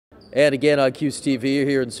And again on Q's TV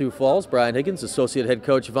here in Sioux Falls, Brian Higgins, Associate Head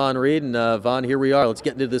Coach Vonn Reed. And Vonn, here we are. Let's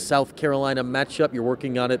get into the South Carolina matchup. You're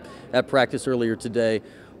working on it at practice earlier today.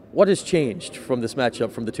 What has changed from this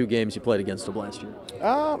matchup from the two games you played against them last year?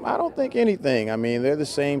 I don't think anything. I mean, they're the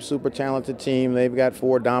same super talented team. They've got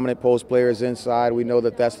 4 dominant post players inside. We know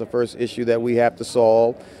that that's the first issue that we have to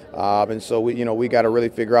solve. And so we got to really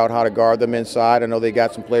figure out how to guard them inside. I know they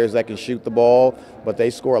got some players that can shoot the ball, but they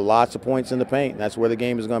score lots of points in the paint. And that's where the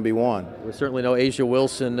game is going to be won. We certainly know Asia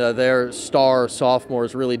Wilson, their star sophomore,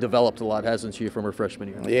 has really developed a lot, hasn't she, from her freshman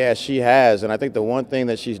year? Yeah, she has. And I think the one thing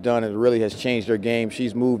that she's done is really has changed her game.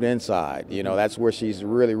 She's moved inside. That's where she's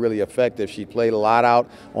really, really effective. She played a lot out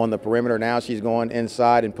on the perimeter. Now she's going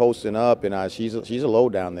inside and posting up, and she's a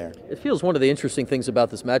load down there. It feels one of the interesting things about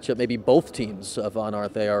this matchup, maybe both teams of Vonn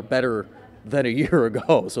are better than a year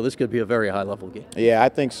ago, so this could be a very high-level game. Yeah, I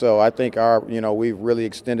think so. I think we've really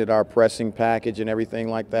extended our pressing package and everything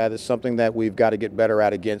like that. It's something that we've got to get better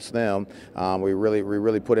at against them. We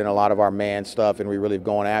really put in a lot of our man stuff, and we really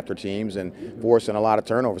going after teams and forcing a lot of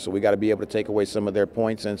turnovers. So we got to be able to take away some of their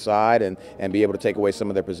points inside and be able to take away some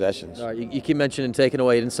of their possessions. All right, you keep mentioning taking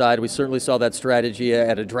away inside. We certainly saw that strategy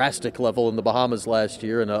at a drastic level in the Bahamas last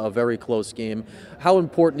year in a very close game. How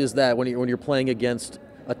important is that when you're playing against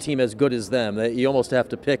a team as good as them, that you almost have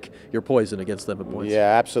to pick your poison against them at points?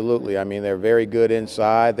 Yeah, absolutely. I mean, they're very good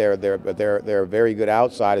inside. They're very good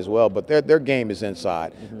outside as well. But their game is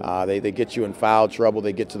inside. They get you in foul trouble.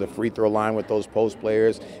 They get to the free throw line with those post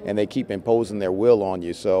players, and they keep imposing their will on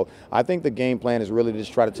you. So I think the game plan is really to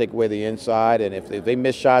just try to take away the inside. And if they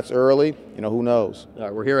miss shots early, who knows? All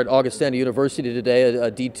right, we're here at Augustana University today, a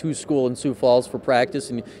D2 school in Sioux Falls for practice,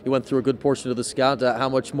 and you went through a good portion of the scout. How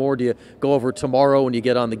much more do you go over tomorrow when you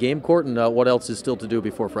get on the game court, and what else is still to do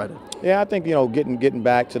before Friday? Yeah, I think getting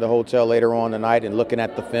back to the hotel later on tonight and looking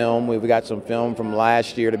at the film. We've got some film from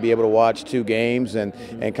last year to be able to watch 2 games and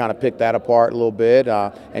kind of pick that apart a little bit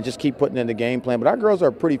and just keep putting in the game plan. But our girls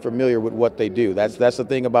are pretty familiar with what they do. That's the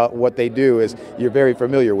thing about what they do, is you're very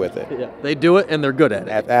familiar with it. Yeah, they do it and they're good at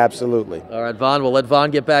it. Absolutely. All right, Vonn, we'll let Vonn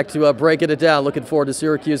get back to breaking it down. Looking forward to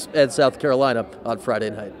Syracuse and South Carolina on Friday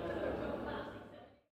night.